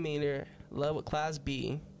misdemeanor, level Class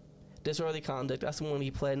B, disorderly conduct. That's the one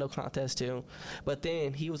he pled no contest to. But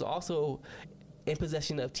then he was also in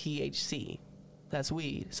possession of THC. That's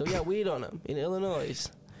weed. So he got weed on him in Illinois.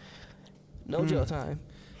 No jail time.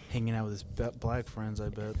 Hanging out with his black friends, I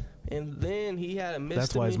bet. And then he had a misdemeanor.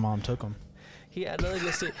 That's why his mom took him. He had another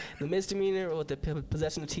the misdemeanor with the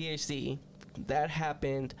possession of THC. That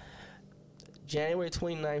happened January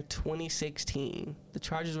 29th, 2016. The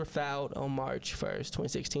charges were filed on March 1st,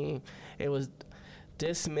 2016. It was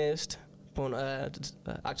dismissed on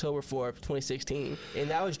October 4th, 2016. And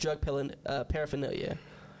that was drug paraphernalia.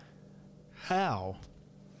 How?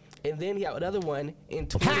 And then he had another one in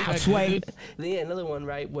then another one,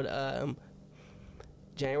 right, with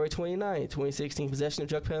January 29th, 2016, possession of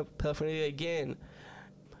drug paraphernalia again.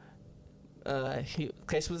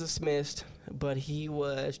 Case was dismissed, but he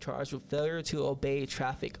was charged with failure to obey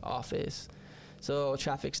traffic office. So,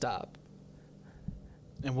 traffic stop.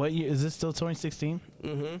 And what year? Is this still 2016?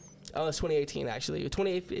 Mm-hmm. Oh, it's 2018, actually.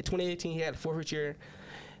 2018, he had forfeiture,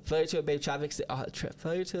 failure to obey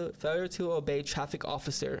failure to obey traffic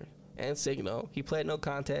officer and signal. He pled no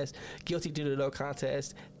contest, guilty due to no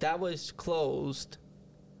contest. That was closed.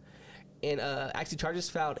 And actually, charges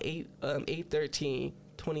filed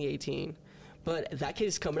 8/13/2018. But that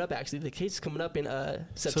case is coming up, actually. The case is coming up in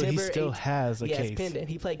September. So he still has a case. Yes, pending.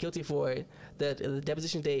 He pled guilty for it. The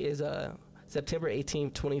deposition date is September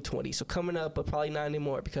 18th, 2020. So coming up, but probably not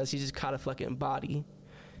anymore because he just caught a fucking body.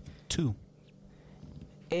 2.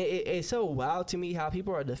 It's so wild to me how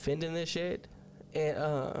people are defending this shit.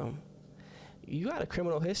 And you got a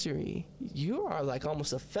criminal history. You are like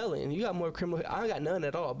almost a felon. You got more criminal. I got none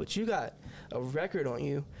at all, but you got a record on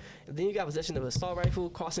you. And then you got possession of an assault rifle,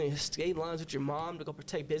 crossing state lines with your mom to go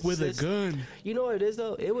protect businesses. With a gun. You know what it is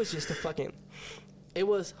though? It was just it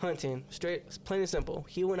was hunting. Straight, plain and simple.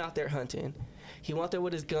 He went out there hunting. He went out there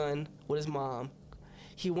with his gun, with his mom.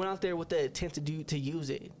 He went out there with the intent to use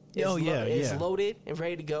it. It's loaded and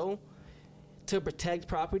ready to go to protect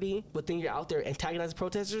property, but then you're out there antagonizing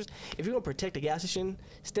protesters. If you're gonna protect a gas station,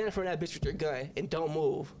 stand in front of that bitch with your gun and don't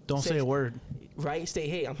move. Don't say a word. Right? Say,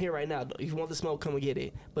 hey, I'm here right now. If you want the smoke, come and get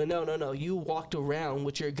it. But no. You walked around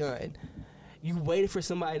with your gun. You waited for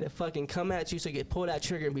somebody to fucking come at you so you could pull that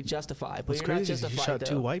trigger and be justified. But What's you're crazy not justified. He shot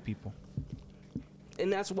though. 2 white people.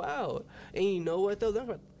 And that's wild. And you know what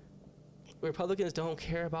though? Republicans don't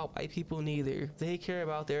care about white people neither. They care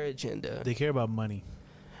about their agenda. They care about money.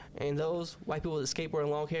 And those white people with skateboard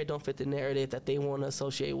and long hair don't fit the narrative that they want to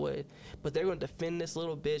associate with. But they're going to defend this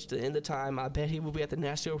little bitch to the end of time. I bet he will be at the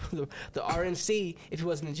the RNC if he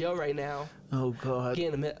wasn't in jail right now. Oh, God.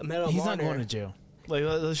 Getting a Medal of He's Honor. not going to jail. Like,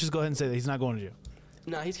 let's just go ahead and say that he's not going to jail.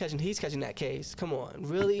 No, he's catching that case. Come on,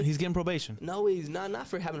 really? He's getting probation. No, he's not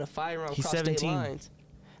for having a firearm He's cross 17. state lines.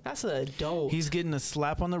 That's an adult. He's getting a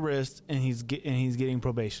slap on the wrist, and he's getting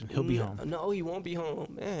probation. He'll be home. No, he won't be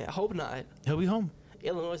home. Man, I hope not. He'll be home.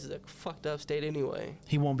 Illinois is a fucked up state anyway.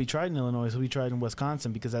 He won't be tried in Illinois. He'll be tried in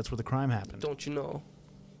Wisconsin because that's where the crime happened. Don't you know?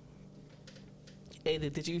 Hey,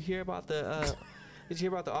 did you hear about the? Did you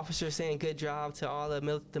hear about the officer saying good job to all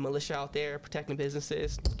the militia out there protecting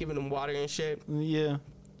businesses, giving them water and shit? Yeah.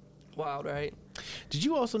 Wild, right? Did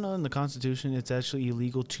you also know in the Constitution it's actually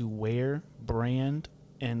illegal to wear, brand,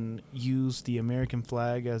 and use the American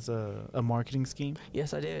flag as a marketing scheme?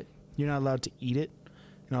 Yes, I did. You're not allowed to eat it.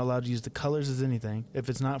 You're not allowed to use the colors as anything. If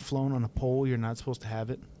it's not flown on a pole, you're not supposed to have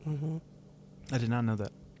it. Mm-hmm. I did not know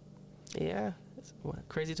that. Yeah. It's a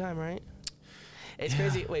crazy time, right? It's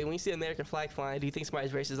crazy. Wait, when you see the American flag flying, do you think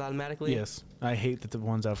somebody's racist automatically? Yes. I hate that the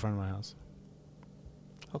one's out front of my house.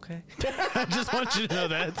 Okay. I just want you to know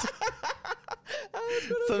that.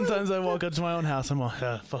 Sometimes I walk up to my own house, I'm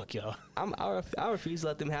like, fuck y'all. I refuse to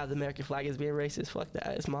let them have the American flag as being racist. Fuck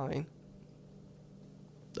that. It's mine.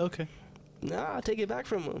 Okay. Nah, I'll take it back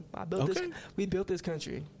from them. We built this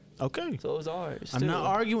country. Okay. So it's ours. I'm not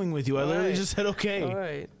arguing with you. I literally just said okay. All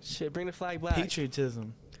right. Shit, bring the flag back.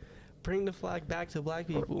 Patriotism. Bring the flag back to black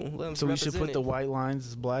people. Let them So we should represent put the it. white lines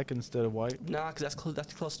as black instead of white. Nah, because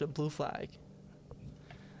that's close to the blue flag.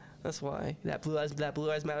 That's why that blue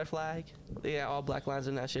lives matter flag. They got all black lines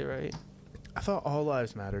in that shit, right? I thought all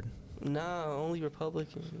lives mattered. No, only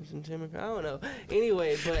Republicans and Democrats. I don't know.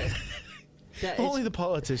 Anyway, but that Only the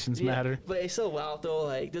politicians matter. But it's so wild though,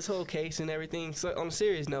 like this whole case and everything. So on a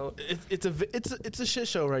serious note, It's a shit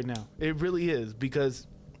show right now. It really is, because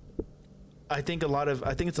I think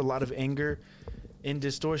it's a lot of anger and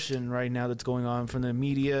distortion right now that's going on from the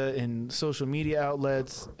media and social media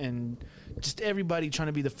outlets and just everybody trying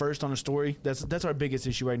to be the first on a story. That's our biggest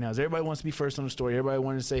issue right now. Is everybody wants to be first on a story. Everybody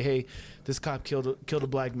wants to say, "Hey, this cop killed a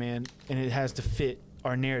black man," and it has to fit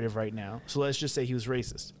our narrative right now. So let's just say he was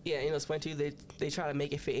racist. yeah, it's funny too. They try to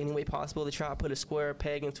make it fit any way possible. They try to put a square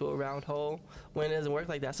peg into a round hole when it doesn't work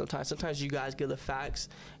like that. Sometimes you guys give the facts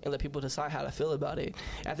and let people decide how to feel about it.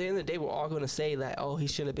 At the end of the day, we're all going to say that, oh, he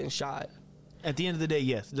should have been shot. At the end of the day,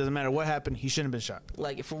 yes, it doesn't matter what happened. He shouldn't have been shot.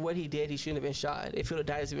 Like, for what he did, he shouldn't have been shot. If he would have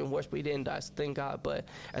died, it's even worse, but he didn't die, so thank God. But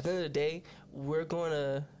at the end of the day, we're going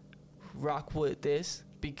to rock with this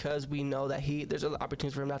because we know that there's an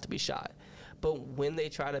opportunity for him not to be shot. But when they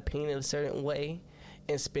try to paint it a certain way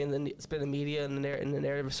and spin the media in the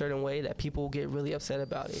narrative a certain way, that people get really upset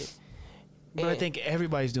about it. But I think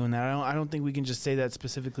everybody's doing that. I don't think we can just say that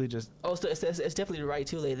specifically. Just so it's definitely right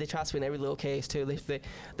too. They try to spin every little case too.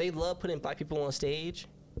 They love putting black people on stage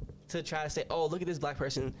to try to say, oh, look at this black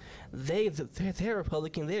person. They're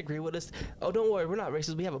Republican. They agree with us. Oh, don't worry, we're not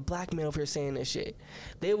racist. We have a black man over here saying this shit.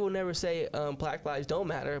 They will never say black lives don't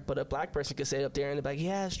matter, but a black person could say it up there and they're like,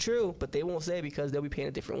 yeah, it's true. But they won't say it because they'll be painted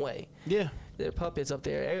a different way. yeah. They're puppets up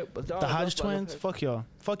there. The Hodge twins, fuck y'all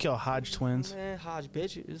Hodge twins. Man, Hodge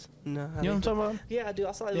bitches. No, You know what I'm talking about? Yeah, I do.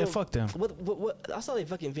 I saw that Yeah, fuck them. I saw a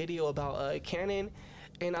fucking video about Cannon,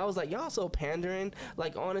 and I was like, y'all so pandering.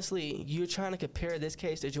 Like, honestly, you're trying to compare this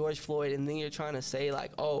case to George Floyd, and then you're trying to say,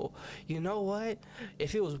 like, oh, you know what?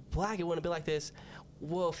 If it was black, it wouldn't be like this.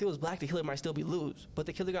 Well, if it was black, the killer might still be loose. But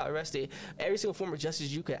the killer got arrested. Every single form of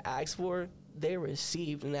justice you could ask for, they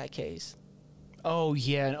received in that case. Oh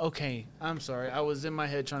yeah, okay. I'm sorry. I was in my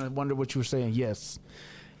head trying to wonder what you were saying. Yes,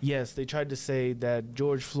 they tried to say that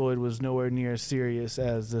George Floyd was nowhere near as serious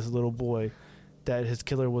as this little boy, that his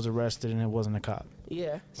killer was arrested and it wasn't a cop.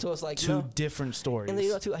 Yeah, so it's like Two different stories. And then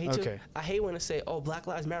you know too, I hate when they say, "Oh, Black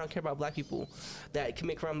Lives Matter. I don't care about black people that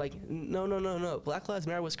commit crime." Like, no. Black Lives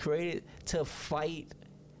Matter was created to fight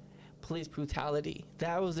police brutality.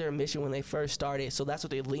 That was their mission when they first started. So that's what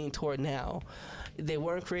they lean toward now. They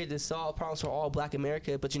weren't created to solve problems for all Black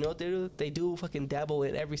America, but you know what they do? They do fucking dabble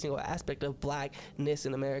in every single aspect of blackness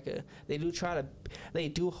in America. They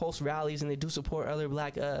do host rallies and they do support other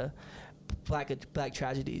black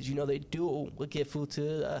tragedies. You know, they do give food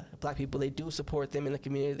to black people. They do support them in the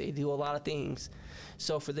community. They do a lot of things.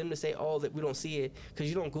 So for them to say, oh, that we don't see it because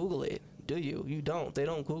you don't Google it, do you? You don't. They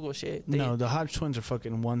don't Google shit. No, the Hodge twins are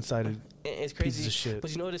fucking one-sided. It's crazy. Pieces of shit.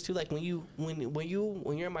 But you know what it's too? Like when you're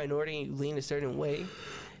a minority and you lean a certain way,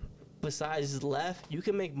 besides left, you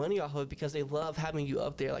can make money off of it because they love having you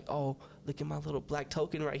up there. Like, oh, look at my little black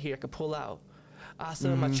token right here. I can pull out. I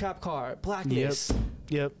sell my trap card. Blackness.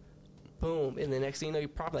 Yep. Boom. And the next thing you know, you're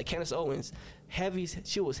probably like Candace Owens.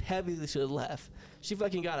 She was heavily to the left. She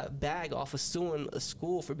fucking got a bag off of suing a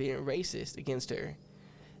school for being racist against her.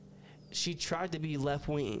 She tried to be left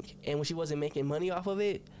wing, and when she wasn't making money off of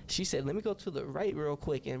it, she said, "Let me go to the right real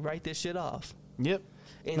quick and write this shit off." Yep.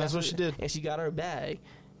 And that's what she did. And she got her bag.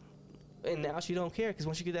 And now she don't care because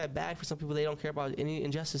once you get that bag, for some people, they don't care about any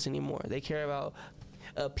injustice anymore. They care about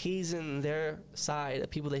appeasing their side of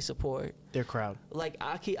people they support. Their crowd. Like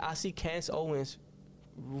I see Candace Owens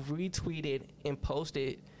retweeted and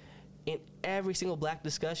posted in every single black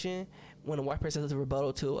discussion when a white person has a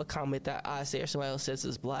rebuttal to a comment that I say or somebody else says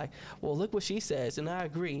is black. Well, look what she says, and I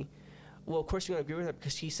agree. Well, of course you're gonna agree with her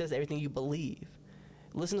because she says everything you believe.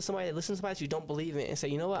 Listen to somebody that you don't believe in and say,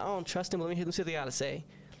 you know what, I don't trust them. Let me hear them say what they gotta say.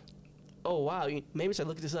 Oh wow, maybe start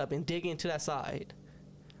looking this up and dig into that side.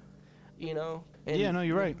 You know? And yeah, no,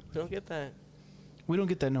 you're right. We don't get that. We don't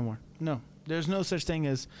get that no more. No, there's no such thing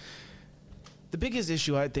as. The biggest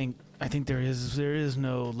issue I think there is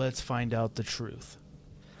no let's find out the truth.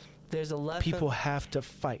 There's a left. People have to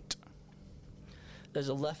fight. There's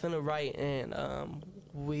a left and a right, and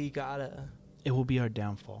we gotta. It will be our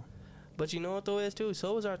downfall. But you know what though is too?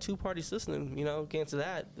 So is our two-party system. You know, getting to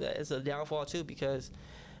that is a downfall too because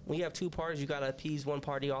when you have two parties, you gotta appease one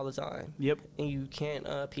party all the time. Yep. And you can't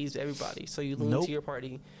appease everybody, so you lean to your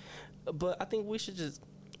party. But I think we should just.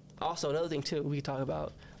 Also, another thing too we can talk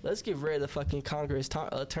about. Let's get rid of the fucking Congress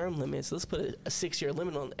term limits. Let's put a 6-year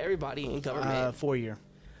limit on everybody in government. 4 year.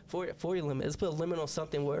 4-year limit. Let's put a limit on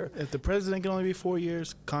something where. If the president can only be 4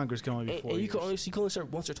 years, Congress can only be 4 And years. you can only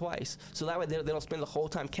serve once or twice. So that way they don't spend the whole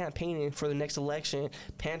time campaigning for the next election,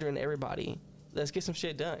 pandering to everybody. Let's get some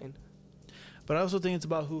shit done. But I also think it's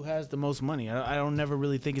about who has the most money. I don't never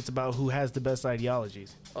really think it's about who has the best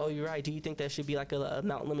ideologies. Oh, you're right. Do you think there should be like a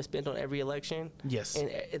amount limit spent on every election? Yes. And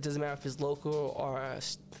it doesn't matter if it's local or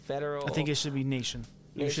federal. I think it should be nation.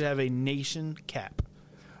 You should have a nation cap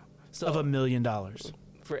so of $1 million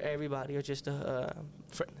for everybody, or just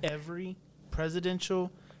for every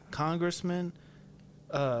presidential, congressman,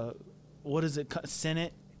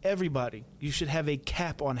 Senate, everybody. You should have a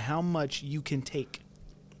cap on how much you can take.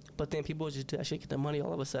 But then people just do that shit, get the money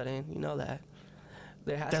all of a sudden. You know that.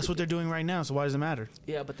 That's what they're doing right now, so why does it matter?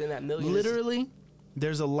 Yeah, but then that million. Literally,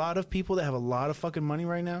 there's a lot of people that have a lot of fucking money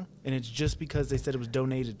right now, and it's just because they said it was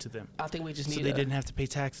donated to them. I think we just need. So they didn't have to pay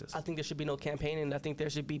taxes. I think there should be no campaigning. I think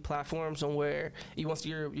there should be platforms on where you want to see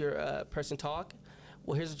your person talk.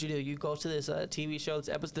 Well, here's what you do. You go to this TV show,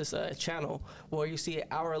 this channel, where you see an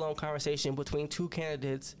hour-long conversation between two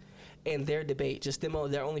candidates and their debate, just them on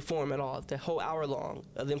their only forum at all, the whole hour long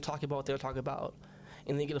of them talking about what they're talking about.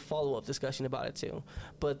 And then get a follow-up discussion about it, too.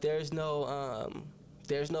 But there's no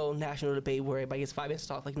national debate where everybody gets 5 minutes to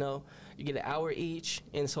talk. Like, no, you get an hour each,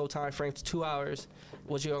 and this whole time frame's 2 hours.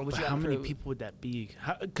 How many people would that be?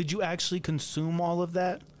 Could you actually consume all of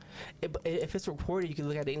that? If it's recorded, you can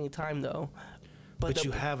look at it any time, though. But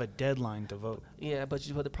you have a deadline to vote. Yeah, but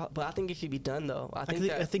I think it should be done though. I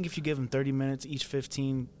think if you give them 30 minutes, each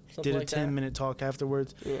 15, did a 10-minute talk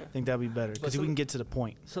afterwards, I think that'd be better because we can get to the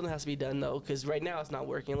point. Something has to be done though, because right now it's not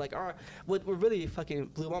working. Like, what really fucking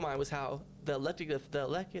blew my mind was how the electrica.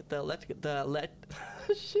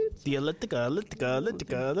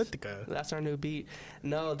 That's our new beat.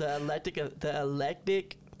 No, the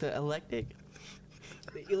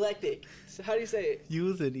electric. So how do you say it?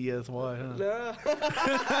 Use it, ESY, huh? No.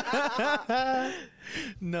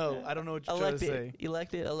 No, I don't know what you're trying to say.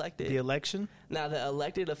 Elected. The election? Now, the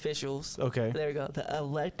elected officials. Okay. There we go. The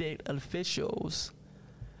elected officials.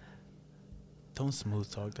 Don't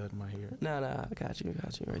smooth talk that in my ear. No, I got you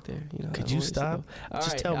right there. You know. Could you stop?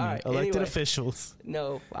 Just tell me. Elected officials.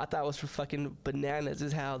 No, I thought it was for fucking bananas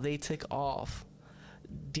is how they took off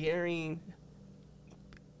during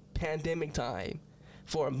pandemic time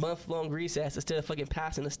for a month-long recess instead of fucking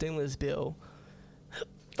passing the stimulus bill.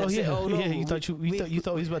 You thought he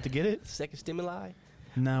was about to get it? Second stimuli?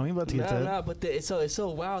 No, we ain't about to get that. No, but it's so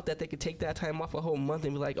wild that they could take that time off a whole month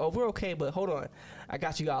and be like, oh, we're okay, but hold on, I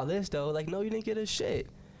got you all this though. Like, no, you didn't get a shit.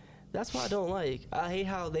 That's what I don't like. I hate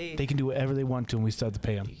how they can do whatever they want to, and we still have to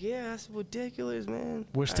pay them. Yeah, that's ridiculous, man.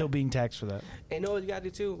 We're still being taxed for that. And know what you gotta do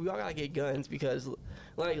too? We all gotta get guns because,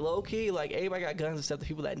 like, low key, like everybody got guns except the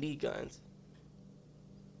people that need guns.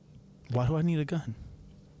 Why do I need a gun?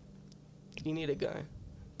 You need a gun.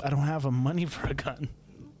 I don't have money for a gun.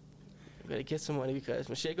 You gotta get some money because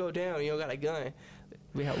when shit go down, you don't got a gun.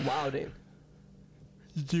 We have Wilding.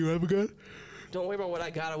 Do you have a gun? Don't worry about what I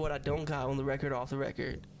got or what I don't got on the record, off the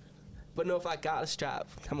record. But no, if I got a strap,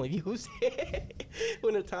 I'm gonna use it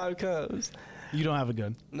when the time comes. You don't have a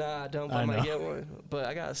gun? Nah, I don't, but I might get one. But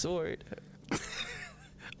I got a sword.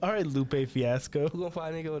 All right, Lupe Fiasco. Who gonna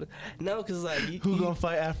fight a nigga with a... No, because, like... Who gonna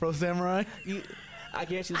fight Afro Samurai? I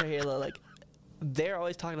guarantee this right here, like... They're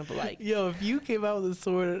always talking about, like... Yo, if you came out with a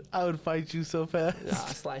sword, I would fight you so fast. I'll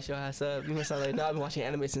slice your ass up. You must sound like, no, I've been watching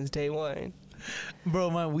anime since day one. Bro,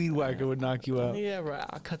 my weed whacker would knock you out. Yeah, right.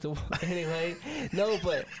 I'll cut the... Anyway. No,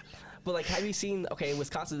 but like, have you seen... Okay,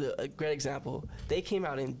 Wisconsin's a great example. They came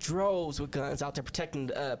out in droves with guns out there protecting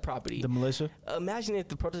property. The militia? Imagine if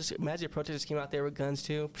protesters came out there with guns,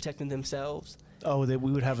 too, protecting themselves. Oh, we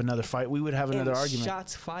would have another fight. We would have another argument.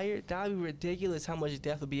 Shots fired. That would be ridiculous how much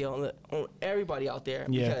death would be on everybody out there.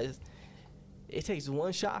 Yeah. Because it takes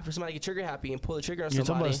one shot for somebody to get trigger happy and pull the trigger on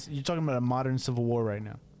somebody. You're talking about a modern civil war right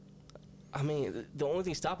now. I mean, the only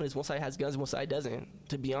thing stopping is one side has guns and one side doesn't,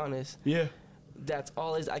 to be honest. Yeah. That's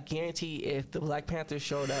all I guarantee if the Black Panthers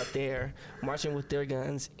showed out there marching with their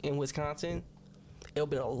guns in Wisconsin, it would have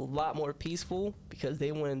been a lot more peaceful because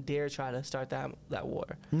they wouldn't dare try to start that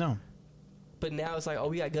war. No. But now it's like, oh,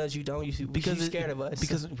 we got guns, you don't. You're scared of us.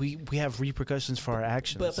 Because we have repercussions for our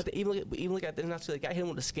actions. But even look at this, the guy hit him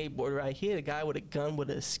with a skateboard, right? He hit a guy with a gun with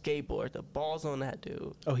a skateboard. The balls on that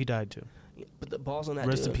dude. Oh, he died too. But the balls on that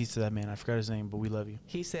Rest dude. in peace to that man. I forgot his name, but we love you.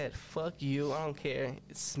 He said, fuck you, I don't care.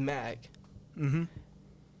 It's smack. Mm-hmm.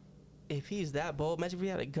 If he's that bold, imagine if he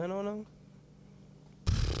had a gun on him.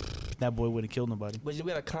 that boy wouldn't have killed nobody. But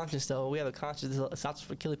we have a conscience, though. We have a conscience that stops us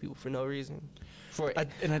from killing people for no reason. For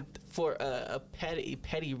a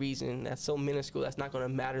petty reason that's so minuscule that's not going to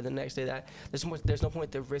matter the next day. That there's no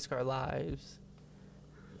point to risk our lives.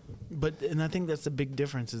 And I think that's the big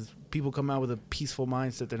difference is people come out with a peaceful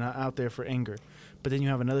mindset. They're not out there for anger. But then you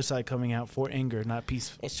have another side coming out for anger, not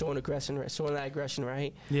peace. And showing that aggression,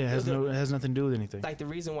 right? Yeah, it has nothing to do with anything. Like the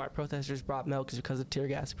reason why protesters brought milk is because of tear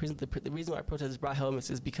gas. The reason why protesters brought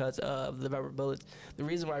helmets is because of the rubber bullets. The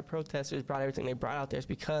reason why protesters brought everything they brought out there is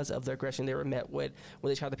because of the aggression they were met with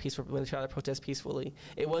when they tried to protest peacefully.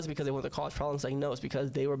 It wasn't because they wanted to cause problems. Like, no, it's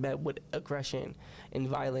because they were met with aggression and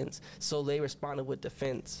violence. So they responded with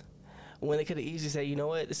defense. When they could have easily said, you know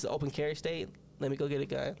what, this is an open carry state. Let me go get a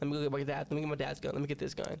gun. Let me go get my dad. Let me get my dad's gun. Let me get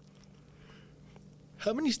this gun.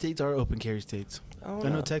 How many states are open carry states? I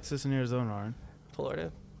know Texas and Arizona aren't.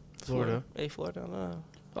 Florida. Florida. Florida. I don't know.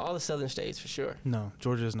 All the southern states for sure. No,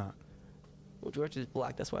 Georgia is not. Well, Georgia is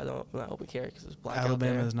black. That's why I'm not open carry because it's black.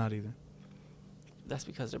 Alabama is not either. That's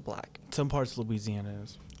because they're black. Some parts of Louisiana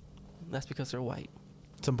is. That's because they're white.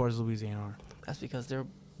 Some parts of Louisiana are. That's because they're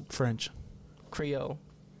French. Creole.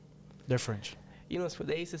 They're French. You know,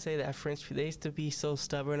 they used to say that they used to be so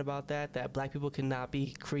stubborn about that black people could not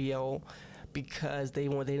be Creole because they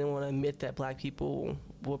didn't want to admit that black people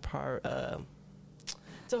were part.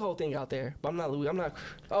 It's a whole thing out there. But I'm not.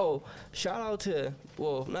 Oh, shout out to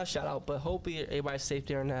not shout out, but hopefully everybody's safe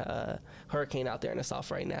during that hurricane out there in the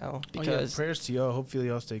south right now. Because prayers to y'all. Hopefully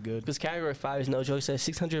y'all stay good. Because Category 5 is no joke. It says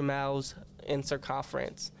 600 miles in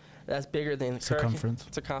circumference. That's bigger than circumference.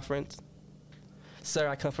 Circumference. Sir,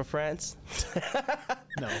 I come from France.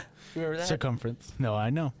 No. Remember that? Circumference. No,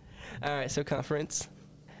 I know. All right, circumference.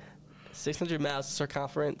 600 miles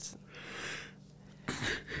circumference.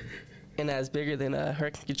 And that's bigger than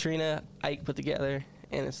Hurricane Katrina, Ike put together,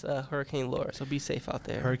 and it's Hurricane Laura. So be safe out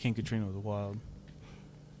there. Hurricane Katrina was wild.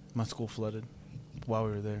 My school flooded while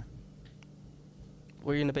we were there.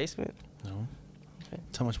 Were you in the basement? No. Okay.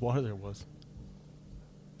 That's how much water there was.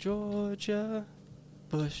 Georgia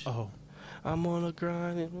Bush. Oh. I'm on a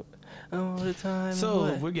grind all the time.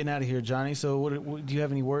 So we're getting out of here, Johnny. So what do you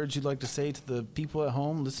have any words you'd like to say to the people at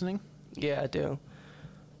home listening? Yeah, I do.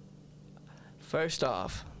 First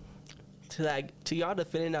off, to y'all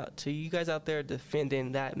to you guys out there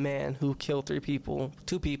defending that man who killed 2 people,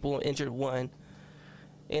 injured 1,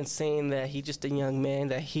 and saying that he's just a young man,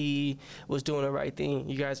 that he was doing the right thing.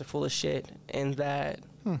 You guys are full of shit, and that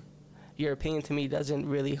your opinion to me doesn't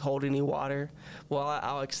really hold any water. Well,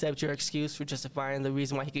 I'll accept your excuse for justifying the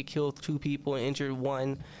reason why he could kill 2 people and injure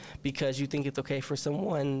 1 because you think it's okay for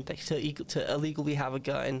someone to illegally have a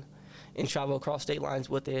gun and travel across state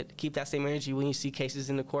lines with it. Keep that same energy when you see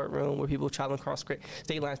cases in the courtroom where people traveling across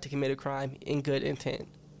state lines to commit a crime in good intent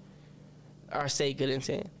or say good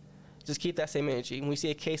intent. Just keep that same energy. When we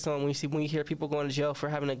see a case when you hear people going to jail for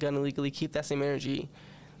having a gun illegally, keep that same energy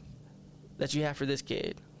that you have for this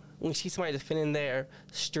kid. When you see somebody defending their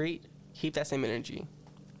street, keep that same energy.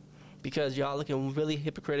 Because y'all looking really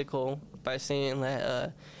hypocritical by saying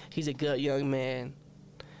that he's a good young man,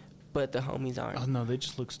 but the homies aren't. Oh, no, they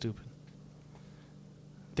just look stupid.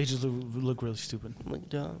 They just look really stupid. Look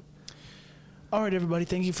dumb. All right, everybody,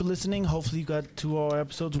 thank you for listening. Hopefully you got 2 more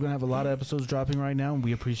episodes. We're going to have a lot of episodes dropping right now, and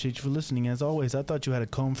we appreciate you for listening. As always, I thought you had a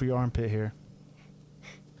comb for your armpit hair.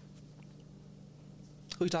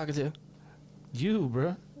 Who you talking to? You,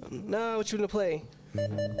 bruh. No, what you gonna play?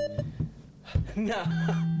 No.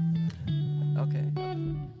 Okay.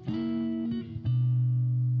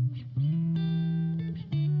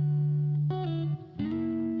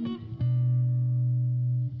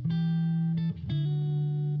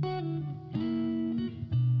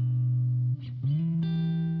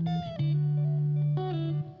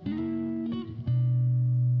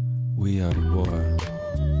 We are at war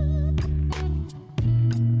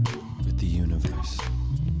with the universe.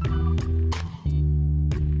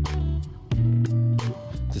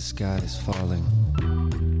 The sky is falling,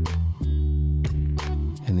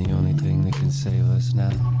 and the only thing that can save us now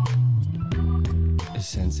is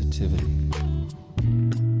sensitivity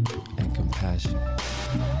and compassion.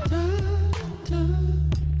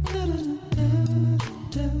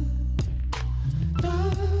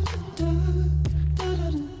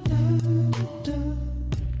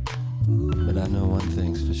 But I know one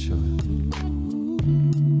thing's for sure.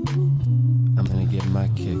 I'm gonna get my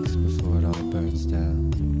kicks before it all burns down.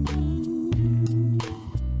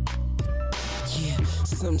 Yeah,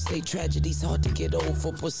 Some say tragedy's hard to get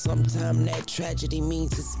over, but sometimes that tragedy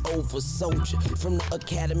means it's over. Soldier from the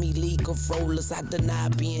Academy League of Rollers, I deny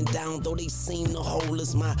being down, though they seem to hold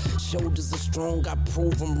us. My shoulders are strong, I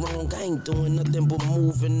prove them wrong. I ain't doing nothing but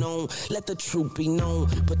moving on. Let the truth be known,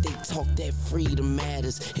 but they talk that freedom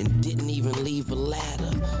matters and didn't even leave a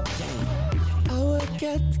ladder. Damn. I work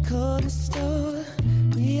at the corner store.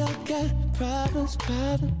 We all got problems.